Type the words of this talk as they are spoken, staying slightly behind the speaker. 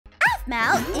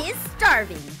Aphmau is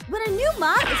starving. When a new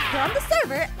mod is put on the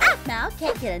server, Aphmau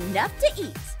can't get enough to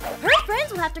eat. Her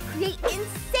friends will have to create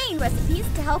insane recipes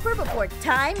to help her before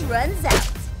time runs out.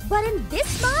 But in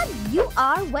this mod, you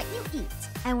are what you eat.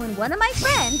 And when one of my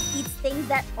friends eats things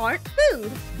that aren't food,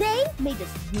 they may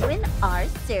just ruin our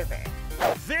server.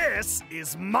 This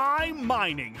is my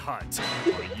mining hunt.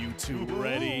 Are you two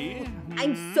ready?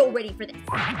 I'm so ready for this.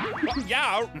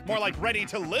 Yeah, more like ready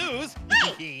to lose.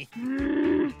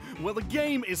 Well, the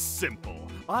game is simple.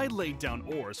 I laid down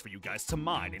ores for you guys to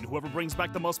mine, and whoever brings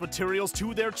back the most materials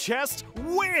to their chest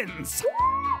wins!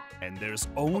 And there's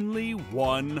only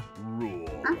one rule.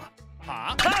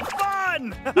 Huh? Have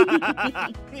fun!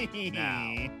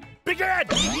 Now, begin!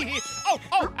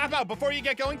 Aphmau, before you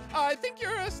get going, I think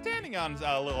you're standing on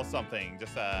a little something.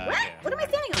 Just, What? yeah. What am I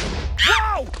standing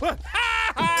on? Whoa!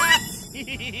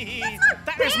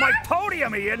 That is my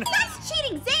podium, Ian! That's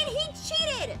cheating, Zane! He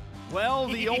cheated! Well,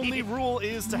 the only rule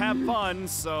is to have fun,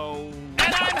 so...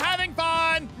 And I'm having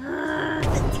fun!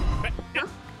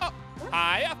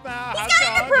 Hi, Aphmau. How's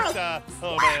got it going? Just a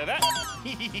little bit of that.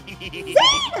 Zane!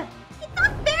 It's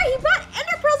not fair! He brought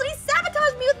ender pearls and he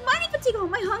sabotaged me with mining fatigue! Oh,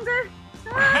 my hunger!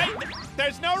 Hey,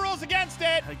 there's no rules against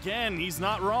it. Again, he's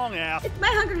not wrong, Aph. It's my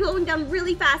hunger going down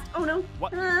really fast. Oh, no.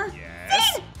 What? Zane!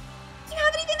 Yes? Do you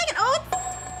have anything that can... Oh,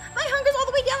 my hunger's all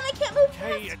the way down and I can't move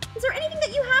Okay. fast. Is there anything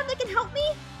that you have that can help me?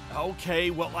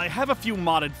 Okay, well, I have a few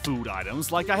modded food items,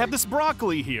 like I have this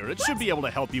broccoli here. It should be able to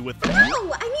help you with... No!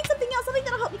 I need something else, something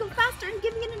that'll help me go faster and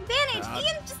give me an advantage.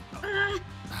 Ian, just...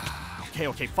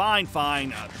 Okay, fine.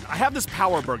 I have this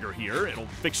power burger here. It'll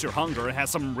fix your hunger. It has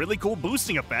some really cool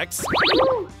boosting effects.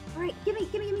 Ooh. All right, give me.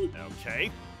 Okay.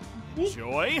 Okay.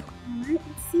 Enjoy. All right,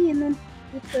 let's see, and then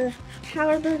with the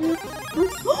power burger.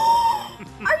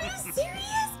 Are you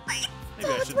serious? Maybe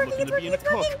I It's should working, look into being a it's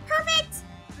working. cook. Perfect.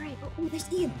 All right, oh,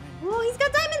 there's Ian. Oh, he's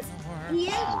got diamonds.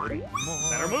 Ian.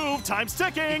 Better move. Time's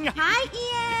ticking. Hi,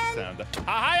 Ian. Sound.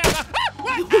 Hi,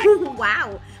 Aphmau.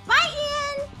 Wow. Bye,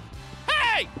 Ian.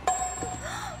 Hey!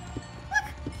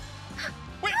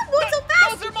 Wait, I'm going so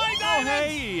fast. those are my Oh, diamonds!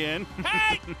 hey, Ian.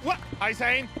 Hey! What? Hi,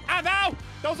 Zane. Aphmau!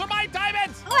 Those are my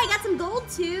diamonds! Oh, I got some gold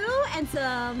too, and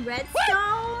some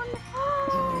redstone.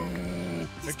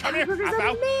 Come here, Burger's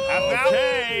Aphmau. amazing. Aphmau.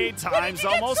 Okay, time's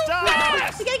almost up.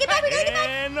 We gotta get back.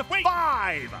 In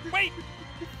 5, Wait!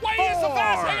 Why are you so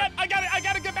fast? 4, Hang on! I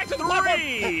gotta get back to the platform!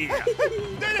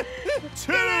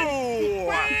 3,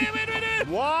 Wait.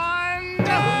 1.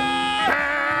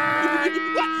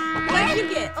 What did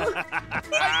you get? Oh.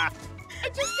 I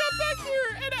just got back here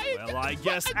and Well, I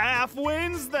guess Aph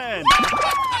wins then.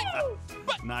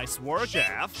 Nice work,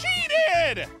 Aph.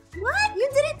 cheated! What? You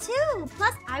did it too.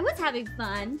 Plus, I was having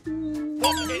fun.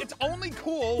 Well, it's only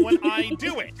cool when I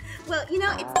do it. Well, you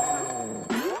know, it's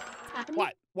happening.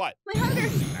 What? My hunger.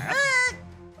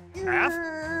 Aph?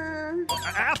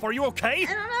 I Aph, are you okay?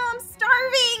 don't know. I'm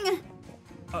starving.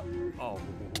 Oh,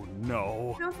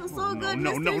 no. I don't feel so good.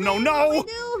 No. Mr. Zane. What do I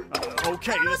do?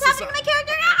 Okay, I don't know this what's is... happening to my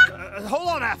character. hold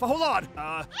on, Aph, hold on.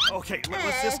 Okay,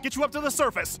 let's just get you up to the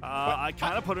surface. I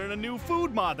kind of put in a new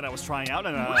food mod that I was trying out,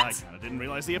 and I kind of didn't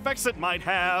realize the effects it might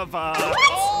have.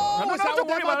 Oh, No, is that don't what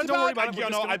worry about it, don't worry about it. You We're know,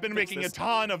 just gonna I've been fix making a this.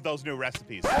 ton of those new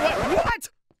recipes. What?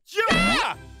 You?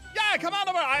 Yeah, come on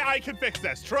over. I can fix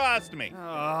this. Trust me.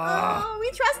 Are we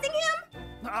trusting him?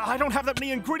 I don't have that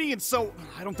many ingredients, so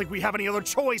I don't think we have any other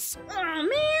choice. Oh, man.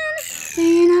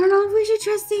 Man, I don't know if we should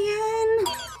trust Ian.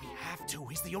 We have to.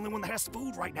 He's the only one that has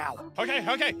food right now. Okay.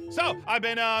 So I've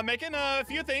been making a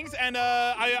few things, and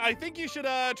I think you should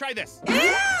try this. Ew,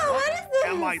 what is this?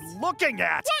 Am I looking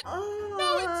at? Oh,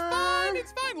 No, it's fine.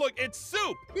 It's fine. Look, it's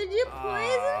soup. Did you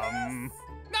poison this?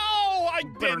 No, I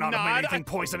Better did not have made not. anything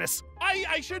poisonous.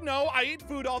 I should know. I eat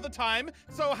food all the time.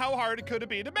 So how hard could it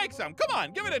be to make some? Come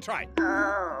on, give it a try.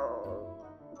 Oh,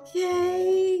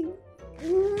 okay.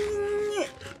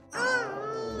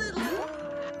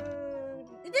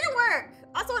 It didn't work.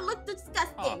 Also, it looked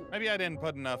disgusting. Oh, maybe I didn't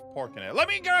put enough pork in it. Let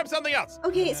me grab something else.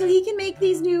 Okay, so he can make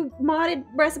these new modded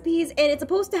recipes, and it's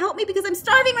supposed to help me because I'm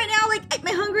starving right now. Like,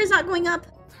 my hunger is not going up.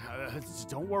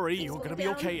 Don't worry, you're gonna be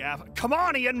okay, Aph. Come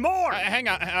on, Ian, more! Hang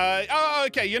on.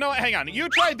 Okay. You know what? Hang on. You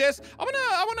tried this.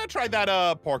 I wanna try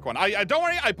that pork one. I don't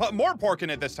worry. I put more pork in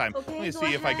it this time. Okay, Let me go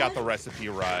see if I got ahead. the recipe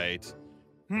right.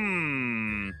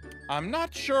 I'm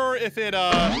not sure if it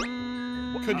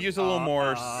could use a little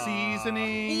more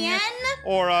seasoning. Ian?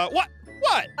 Or what?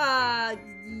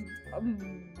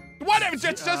 Whatever.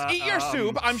 Just eat your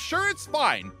soup. I'm sure it's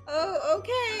fine. Oh,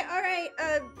 okay. All right.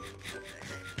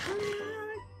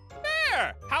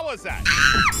 There! How was that?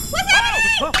 What's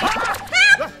happening?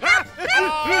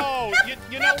 Oh,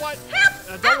 you know what?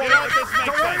 Don't worry. This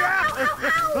makes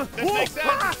sense. This makes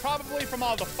sense. It's probably from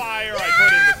all the fire I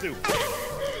put in the soup.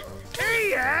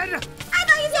 Ian! I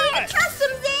thought you said you could trust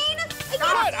him, Zane.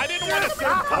 God, I didn't want to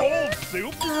serve cold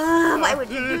soup. Why would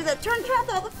you do that? Turn off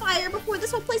all the fire before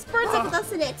this whole place burns up with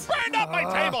us in it. Burned up my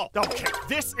table. Okay,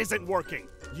 this isn't working.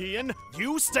 Ian,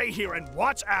 you stay here and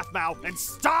watch Aphmau and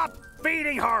stop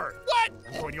feeding her. What?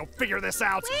 When you'll figure this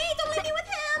out. Wait, don't leave me with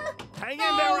him. Hang in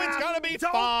No, there, it's Aph. gonna be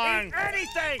Don't fine. eat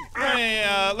anything. Hey,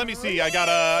 let me see. I got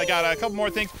a couple more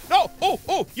things. No.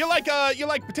 Oh, you like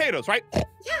potatoes, right?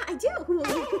 Yeah, I do.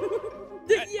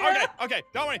 Okay.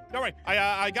 Don't worry.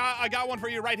 I got one for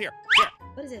you right here. Here.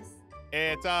 What is this?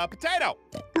 It's a potato.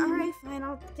 All right, fine.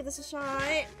 I'll give this a shot.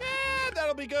 Yeah,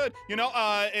 that'll be good. You know,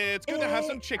 it's good to have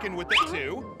some chicken with it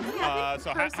too.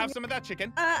 So have some of that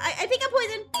chicken. I think I'm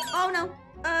poisoned. Oh no.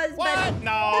 What?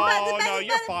 No,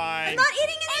 you're fine. I'm not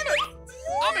eating it.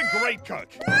 I'm a great cook.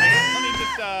 Let me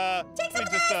just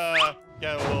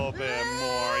get a little bit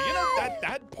more. You know,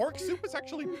 that pork soup is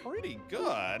actually pretty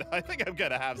good. I think I'm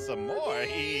gonna have some more.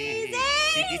 Zane,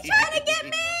 he's trying to get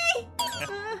me.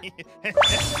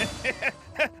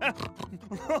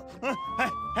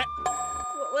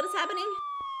 What is happening?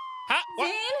 Huh? What?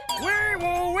 Zane?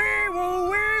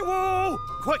 Wee-woo!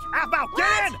 Quick, Aphmau,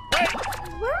 get in! Wait,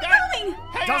 Where are we going?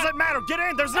 hang Doesn't on. matter, get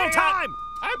in, there's no Hang on. time!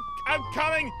 I'm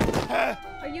coming.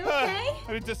 Are you okay?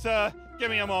 Let me just give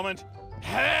me a moment.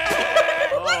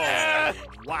 Oh,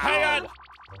 wow. Hang on.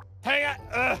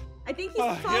 I think he's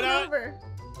you fallen know what? over.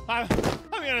 I'm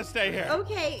gonna stay here.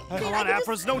 Okay. Come Zane, on, Aph,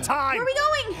 there's no time! Where are we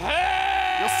going?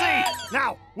 You'll see!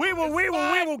 Now!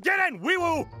 Wee-woo! Get in!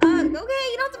 Wee-woo! Okay, you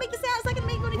don't have to make the sound. It's not gonna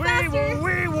make it any faster.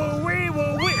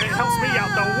 Wee-woo! It helps me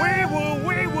out, though.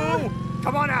 Wee-woo!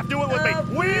 Come on, Aph, do it with me.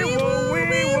 Wee-woo!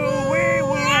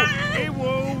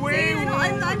 Zane,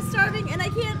 I'm starving and I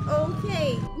can't.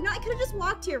 Okay. You know, I could have just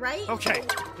walked here, right? Okay,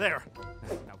 there.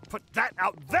 Now put that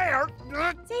out there. Zane,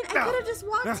 I could have just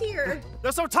walked here.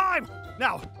 There's no time.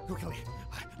 Now, quickly.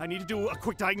 I need to do a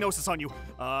quick diagnosis on you.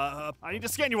 I need to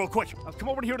scan you real quick. Come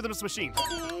over here to this machine.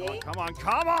 Okay. Come on.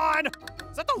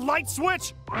 Is that the light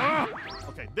switch?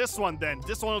 Okay, this one then.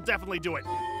 This one will definitely do it.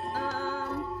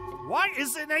 Why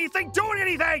isn't anything doing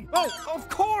anything? Oh, of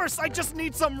course. I just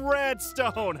need some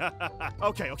redstone.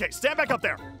 Okay, stand back up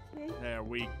there. Okay. There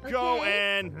we go,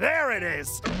 Okay. and there it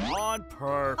is. On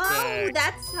perfect. Oh,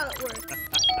 that's how it works.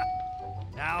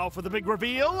 Now for the big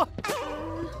reveal.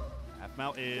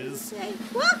 Aphmau is. Okay.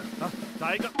 What? No!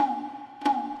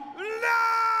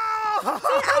 I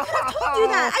could have told you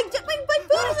that. My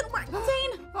food isn't working,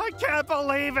 Zane. I can't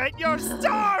believe it. You're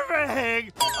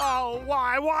starving. Oh,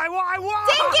 why?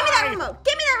 Zane, give me that remote.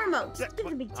 Give me that remote. Just give it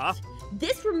to me. Huh?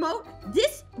 This remote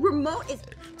is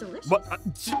delicious. What?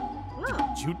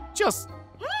 Whoa. You just.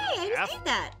 Hey, I just ate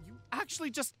that. You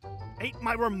actually just ate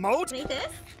my remote? Can I eat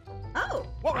this? Oh.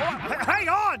 Whoa, hang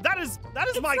on. That is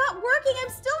It's my. not working. I'm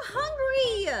still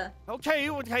hungry. Okay.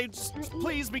 Just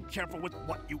please be careful with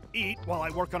what you eat while I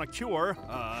work on a cure.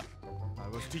 I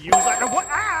was to use that. What?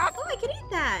 Ah! Oh, I can eat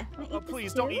that. Can I eat this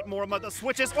Please too? don't eat more of the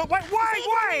switches. Oh, I can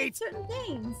wait! eat certain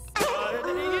things.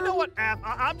 You know what, Aph?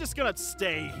 I'm just gonna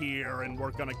stay here and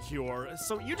work on a cure.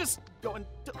 So you just go and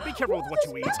be careful with what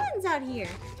you eat. There's melons out here.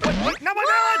 Wait, no, my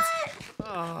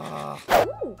melons!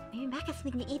 Ooh, maybe Mac has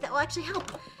something to eat that will actually help.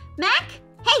 Mac?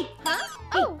 Hey! Huh?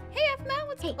 Oh, hey, Aphmau,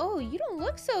 what's Hey. Oh, you don't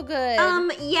look so good.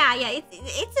 Yeah,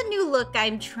 it's a new look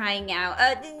I'm trying out.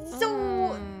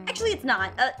 Actually it's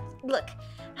not. Look,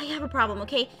 I have a problem,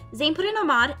 okay? Zane put in a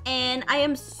mod, and I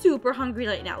am super hungry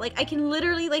right now. Like, I can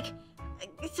literally, like,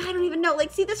 I don't even know.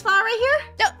 Like, see this flower right here?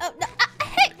 No,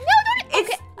 hey, no.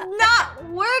 It's not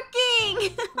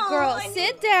working! Girl, I need-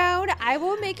 sit down. I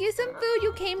will make you some food.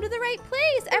 You came to the right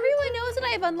place. Everyone knows that I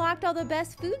have unlocked all the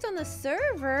best foods on the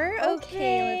server.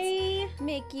 Okay, let's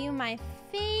make you my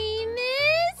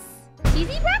famous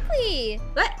cheesy broccoli.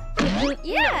 What?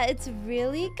 Yeah, it's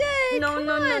really good. No, Come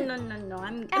no, on. no.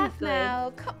 I'm good.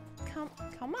 Aphmau,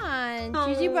 come on.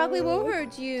 Cheesy broccoli won't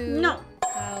hurt you. No.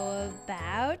 How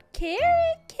about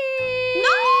carrot cake?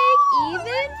 No!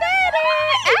 Even better.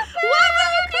 Why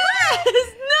would you do this?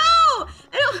 No!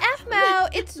 I don't. Aphmau,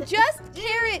 it's just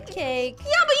carrot cake.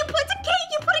 Yeah, but you put a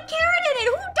carrot in it.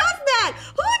 Who does that?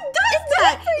 Who does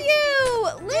that? For you.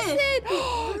 Listen.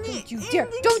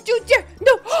 Don't you dare.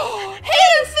 No.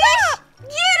 Hey, stop.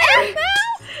 Get it! Aphmau,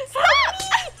 stop.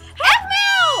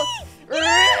 Aphmau.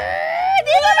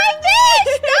 These are my fish.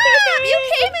 Stop. You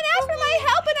came and asked for my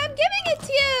help, and I'm giving it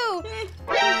to you.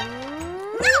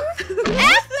 No!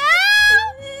 Aphmau.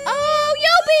 Oh,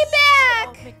 you'll be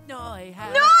back. No!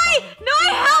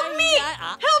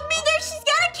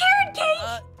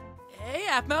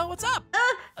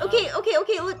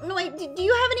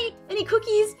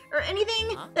 or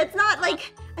anything that's not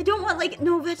like, I don't want like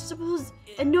no vegetables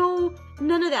and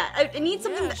none of that. I need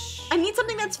something. I need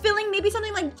something that's filling. Maybe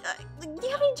something like. Do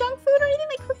you have any junk food or anything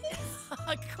like cookies?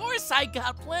 Of course I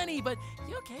got plenty, but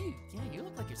you okay? Yeah, you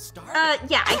look like you're starving.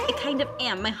 Yeah, I kind of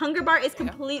am. My hunger bar is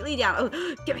completely down.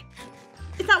 Oh, give me.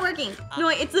 It's not working. No,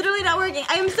 it's literally not working.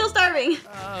 I am still starving.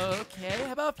 Okay,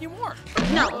 how about a few more?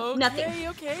 No, nothing.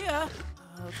 Okay,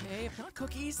 okay, if not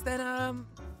cookies, then,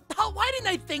 oh, why didn't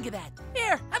I think of that?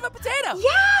 Here, have a potato.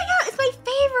 Yeah, it's my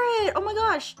favorite. Oh my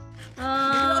gosh. Maybe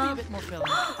I'll be a bit more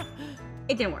filling.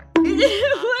 It didn't work. It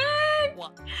didn't work.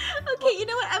 What? Okay, you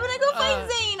know what? I'm gonna go find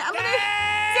Zane.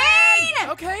 Zane!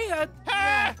 Okay,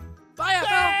 Hey! bye,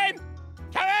 Aphmau. Zane!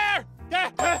 Come here!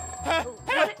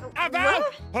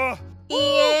 Aphmau!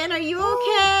 Ian, are you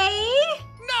okay?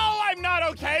 No, I'm not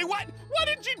okay. What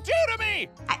did you do to me?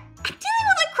 I'm dealing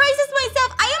with a crisis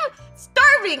myself. I am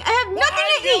starving. I have nothing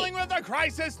I'm to eat. dealing with a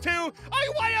crisis too.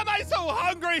 Why am I so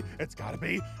hungry? It's gotta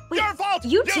be your fault.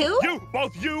 You too?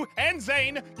 Both you and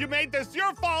Zane. You made this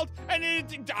your fault, and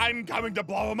I'm coming to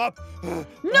blow him up.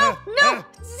 No,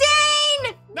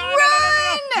 Zane! No.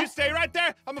 You stay right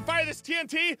there. I'm gonna fire this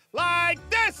TNT like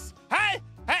this. Hey.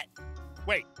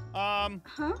 Wait. Huh?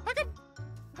 How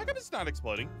come it's not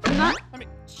exploding? I'm not I mean,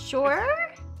 sure.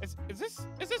 is this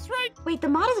right? Wait, the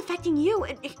mod is affecting you. Woo!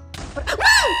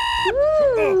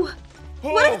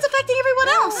 What if it's affecting everyone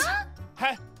else?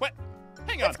 Huh? What?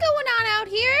 Hang on. What's going on out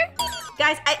here?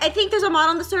 Guys, I think there's a mod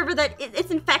on the server that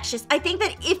it's infectious. I think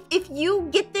that if you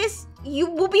get this, you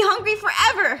will be hungry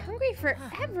forever. Hungry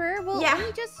forever? Well, Yeah. let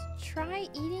me just try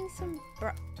eating some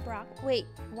Wait,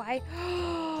 why?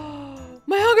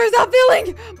 My hunger's not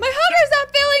filling! My hunger's not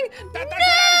filling! That's No! what I'm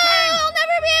saying. I'll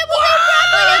never be able to eat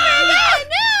broccoli ever again!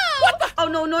 No! What the? Oh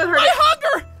no, I heard My it.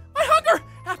 hunger!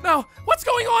 Aphmau, what's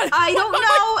going on? I don't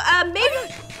know. Maybe.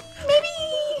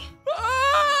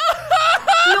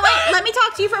 No, wait. Let me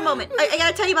talk to you for a moment. I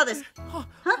gotta tell you about this. Oh,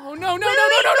 Huh? oh, no. Wait,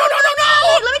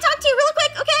 let me talk to you real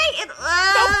quick, okay?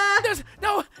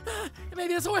 No,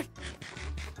 maybe this will work.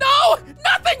 No,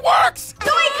 nothing works!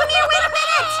 No, wait, come here, wait a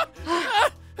minute!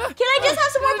 Can I just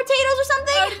have some more potatoes or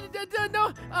something?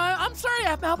 No, I'm sorry,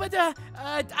 Aphmau, but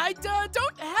I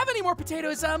don't have any more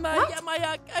potatoes. Yeah,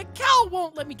 my cow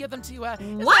won't let me give them to you. It's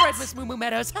What? all right, Miss Moo Moo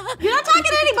Meadows. You're not talking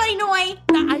to anybody, Noi.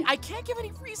 I can't give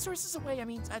any resources away. I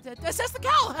mean, that's the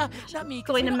cow, not me.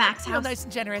 'Cause Going to we Mac's feel house. nice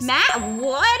and generous. Matt,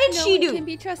 what did No she one do? can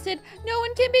be trusted. No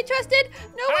one can be trusted.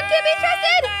 No one can be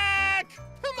trusted. Mac!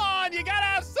 Come on, you gotta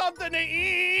have something to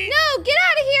eat. No, get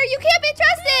out of here. You can't be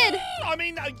trusted. I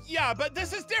mean, yeah, but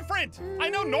this is different. I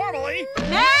know normally.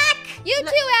 Mac! You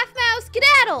too, Aphmau.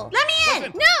 Skedaddle. Let me in!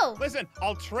 Listen, No. Listen,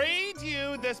 I'll trade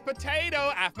you this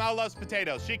potato. Aphmau loves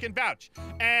potatoes. She can vouch.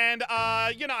 And,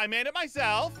 I made it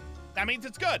myself. That means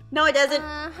it's good. No, it doesn't.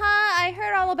 I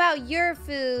heard all about your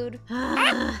food.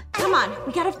 Come on,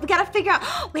 we gotta figure out.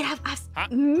 Wait, I have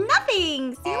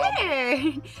nothing. See you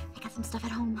later. I got some stuff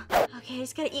at home. Okay, I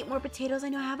just gotta eat more potatoes. I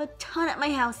know I have a ton at my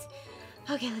house.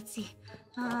 Okay, let's see.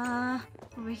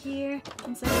 Over here,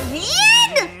 inside.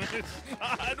 Ian! It's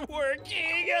not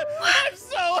working. I'm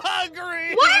so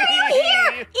hungry. Why are you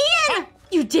here? Ian!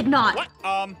 You did not. What?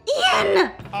 Ian!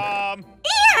 Ian!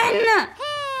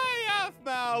 Hi,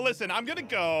 Aphmau. Listen, I'm gonna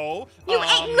go. You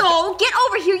ate, no, get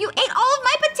over here. You ate all of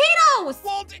my potatoes.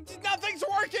 Well, nothing's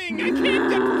working. I can't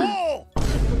get full. I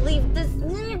can't believe this.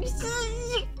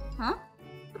 Huh?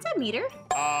 What's that meter?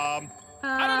 I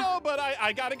don't know, but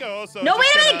I gotta go. So No, just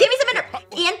wait a minute. gonna- Give me some ender.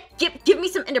 Ian, give me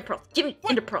some ender pearls. Give me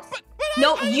ender pearls. But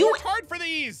No, I you- worked hard for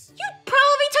these. You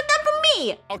probably took them from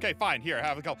me. Okay, fine. Here,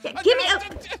 have a go. Yeah, give me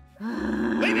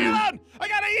Leave me alone. I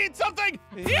gotta eat something.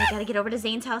 I gotta get over to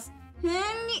Zane's house.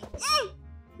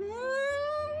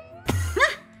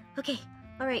 Okay,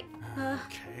 all right.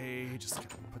 Okay, just gonna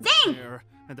put Zane! it here.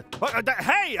 And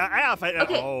hey, Aph.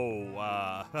 Okay.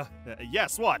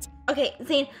 Yes, what? Okay,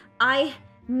 Zane, I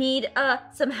need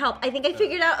some help. I think I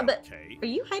figured out, but Okay. are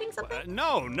you hiding something?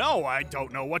 No, I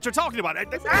don't know what you're talking about. What's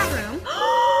in this room?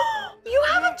 You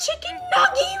have a chicken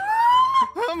nugget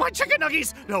room. My chicken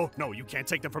nuggies! No, you can't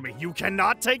take them from me. You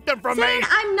cannot take them from Zane, me.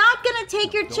 I'm not gonna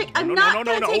take your chicken. I'm no, not no,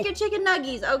 gonna no. take your chicken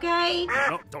nuggies, okay?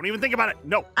 No, don't even think about it.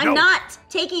 No, I'm no. not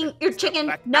taking your chicken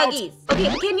back out. nuggies. Okay,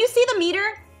 can you see the meter?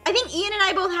 I think Ian and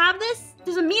I both have this.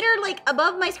 There's a meter like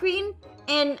above my screen,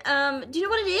 and do you know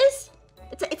what it is?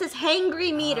 It says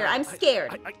hangry meter. I'm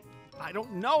scared. I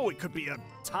don't know. It could be a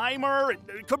timer.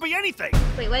 It could be anything.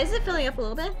 Wait, why is it filling up a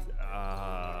little bit?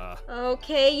 Uh,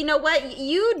 Okay, you know what?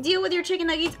 You deal with your chicken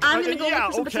nuggets. I'm gonna go yeah,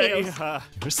 look for some okay. potatoes.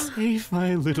 You're safe,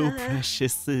 my little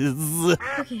preciouses.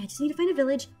 Okay, I just need to find a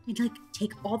village and like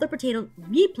take all the potatoes,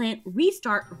 replant,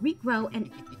 restart, regrow, and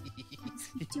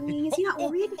he doing? Is he not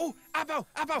worried? Oh,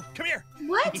 Aphmau, come here.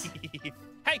 What?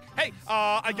 Hey,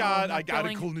 I got a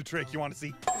feeling- cool new trick. You want to see?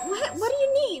 What do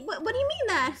you need? What do you mean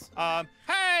that?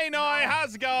 Hey, Noi,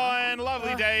 how's it going?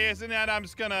 Lovely day, isn't it? I'm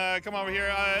just gonna come over here.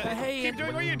 Hey, keep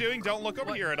doing what you're doing. Don't look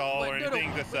over here at all or no,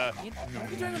 anything. Just, What are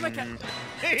you doing with my cow?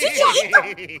 Did you eat the...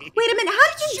 Wait a minute, how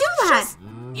did you do that?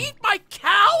 Eat my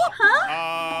cow?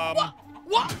 Huh?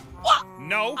 What?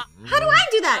 No. How do I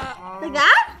do that? Like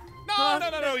that?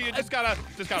 No. You just gotta.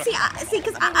 See,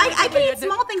 because I can eat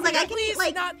small things. Like, I can eat,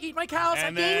 like, not eat my cows.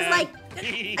 And things then- like... I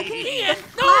can eat a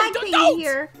No, flag don't- thingy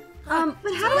here.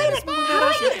 But how do I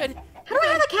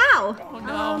have a cow? Oh,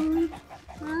 no.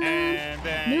 And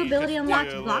then New you ability just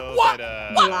unlocked. do a Block? little What? bit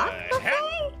of- Block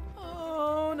buffet?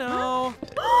 Oh no.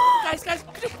 Guys,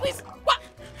 could you please? What?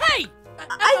 Hey!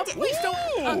 Please don't.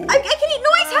 I can eat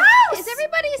Noi's house! Is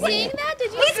everybody seeing that?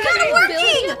 Did you It's see kinda the working!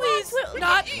 building? Please,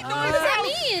 not. What does that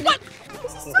mean? What?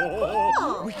 This is so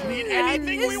cool. We can eat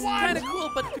anything we It's want. kind of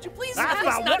cool, but could you please Aphmau,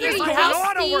 not what is use my going house?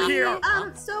 on over here?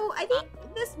 So I think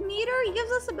this meter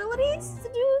gives us abilities to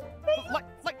do things.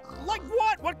 Like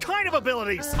what? What kind of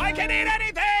abilities? I can eat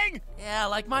anything. Yeah,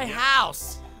 like my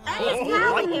house. And it's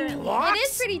cow like inherently. blocks? It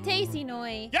is pretty tasty,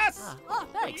 Noi. Yes. Oh,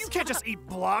 thanks. You can't just eat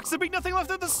blocks. There'd be nothing left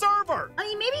in the server. I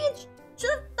mean, maybe you should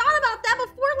have thought about that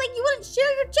before. Like, you wouldn't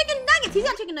share your chicken nuggets. He's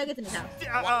got chicken nuggets in his house.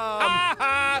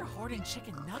 You're hoarding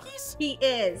chicken nuggies? He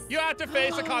is. You have to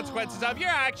face the consequences of your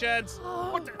actions.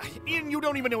 What the, Ian, you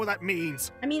don't even know what that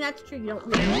means. I mean, that's true. You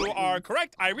don't. You are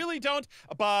correct. I really don't,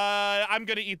 but I'm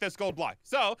gonna eat this gold block.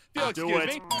 So, if you'll Do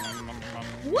excuse it.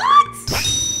 me. What?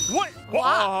 What?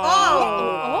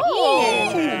 Oh.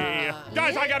 Okay.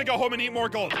 Guys, I gotta go home and eat more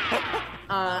gold.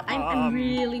 I'm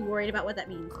really worried about what that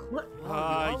means. What?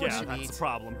 Yeah, what you that's need. a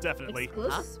problem, definitely.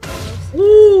 Explosives?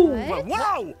 Ooh. What?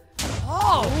 Whoa!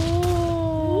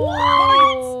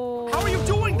 Oh. How are you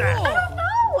doing I that? don't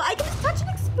know. I can just touch and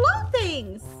explode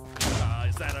things.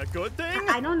 Is that a good thing?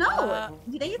 I don't know.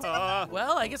 Do you think it's a good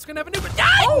Well, I guess we're gonna have a new.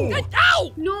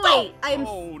 Oh. No, wait. I'm.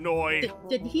 Oh, Noi.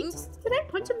 Did he? Did I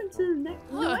punch him into the neck?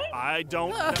 No, I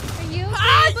don't Are you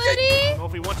Ah, okay, buddy? know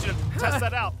if he wants you to test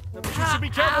that out. But you should be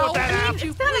careful with that, Ow, Aph.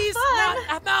 you kinda please fun.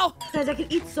 not, Aphmau. Guys, I can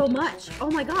eat so much.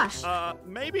 Oh my gosh.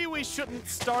 Maybe we shouldn't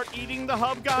start eating the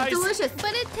hub, guys. Delicious.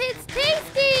 But it tastes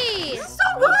tasty. It's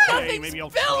so good. Okay, maybe I'll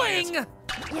try Filling. it.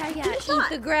 Yeah, Give me a eat shot.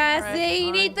 the grass, Alright,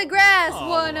 Zane, fine. eat the grass. Oh,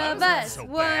 One that of was not us, so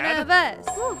one bad. of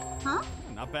us. Ooh, huh?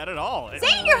 Not bad at all.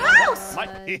 Zane, your house! My-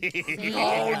 Zane.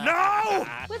 Oh, no!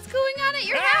 What's going on at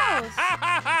your house?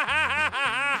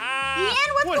 Ian,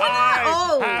 what's What? going on? I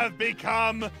Oh. have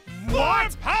become more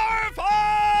powerful.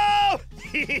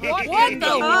 What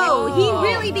the? Oh, he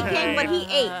really Okay. became what he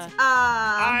ate.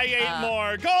 I ate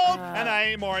more gold and I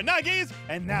ate more nuggies,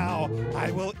 and now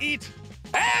I will eat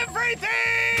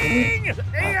everything!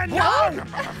 Ian, no!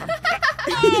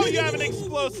 Oh, you have an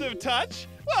explosive touch?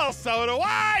 Well, so do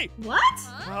I! What?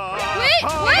 Wait,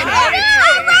 oh, wait, hey,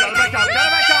 oh, gotta back up, gotta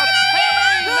back up.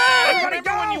 Hey, Everybody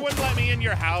remember when go! you wouldn't let me in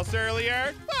your house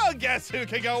earlier? Well, guess who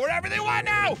can go wherever they want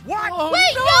now? What? Oh, Wait,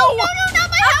 no. no, not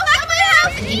my house, not my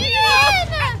house,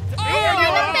 Ian! Oh, you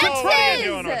what are are you fences.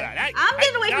 doing with that? Hey, I'm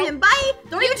getting away from no. him. Bye.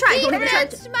 Don't even try. Don't even try.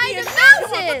 That's my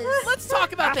defenses. Let's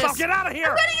talk about Aphmau, this. get out of here!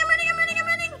 I'm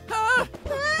running. Ah.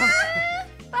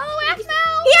 Oh,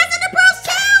 Aphmau. He has Ender Pearls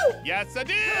too! Yes, I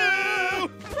do!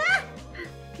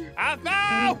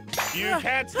 Aphmau! You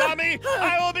can't stop me!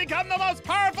 I will become the most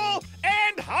powerful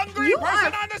and hungry You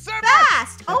person are on the server!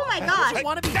 Fast! Oh my I gosh.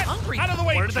 want to be Get hungry. out of the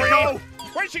way, Where did they tree! go?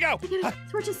 Where'd she go?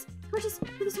 Torches. Put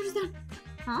the torches down.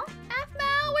 Huh?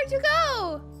 Aphmau, where'd you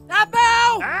go?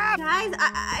 Aphmau. Aph, Guys,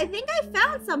 I think I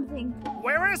found something.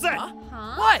 where is it? Huh?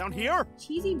 Huh? What? Down here?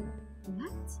 Cheesy.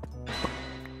 What?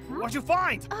 What'd you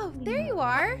find? Oh, there you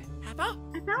are. Aphmau?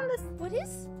 I found this. What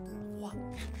is? What?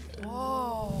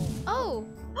 Whoa. Oh,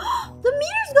 The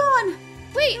meter's gone.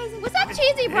 wait, was that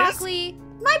cheesy broccoli?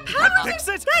 My power's fix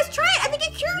it? Guys, try it. I think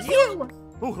it cures you.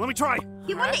 Ooh, let me try.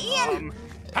 Give one to Ian.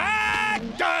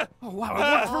 Oh, wow, it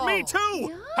worked for me, too!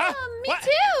 Yum, Huh? me What?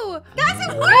 too. Guys, it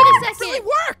Wait a worked. second. It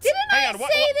worked. Didn't Hang I on,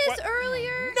 what- say what- this what?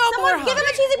 earlier? No more Someone give him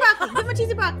a cheesy broccoli. Give him a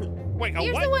cheesy broccoli. Wait,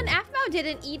 Here's what? the one Aphmau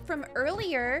didn't eat from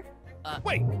earlier.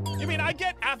 Wait, you mean I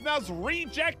get Aphmau's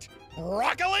reject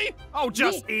broccoli? Oh,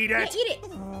 just eat Yeah, it! eat it.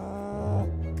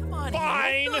 Come on,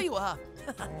 Fine. Ian. I'll fill you up.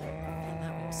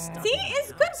 See,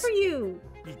 it's good for you.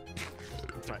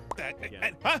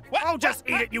 Huh? What? Oh, just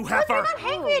eat it, you Because you're heifer!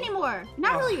 not hangry anymore. You're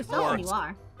not really yourself when you works.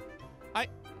 are. I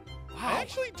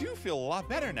actually do feel a lot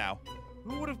better now.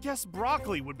 Who would have guessed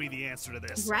broccoli would be the answer to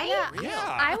this? Right?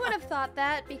 Yeah. I would have thought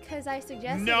that because I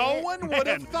suggested No it. one would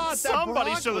have Man, thought that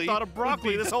somebody should have thought of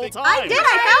broccoli this whole time. I did.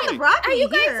 I found the broccoli Are you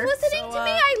guys here. listening So, to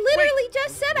me? I literally Wait,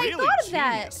 just said really I thought of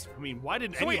that. genius. I mean, why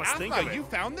didn't So any wait, of us think of Aphmau, it? you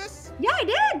found this? Yeah, I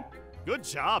did. Good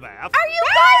job, Aph. Are you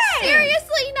guys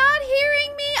seriously not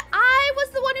hearing me? I was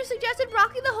the one who suggested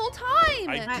broccoli the whole time.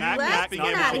 I Mac, Let's Mac, get not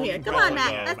out of holding here. Come broccoli on,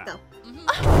 Mac. though,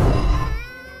 Let's Mac. go.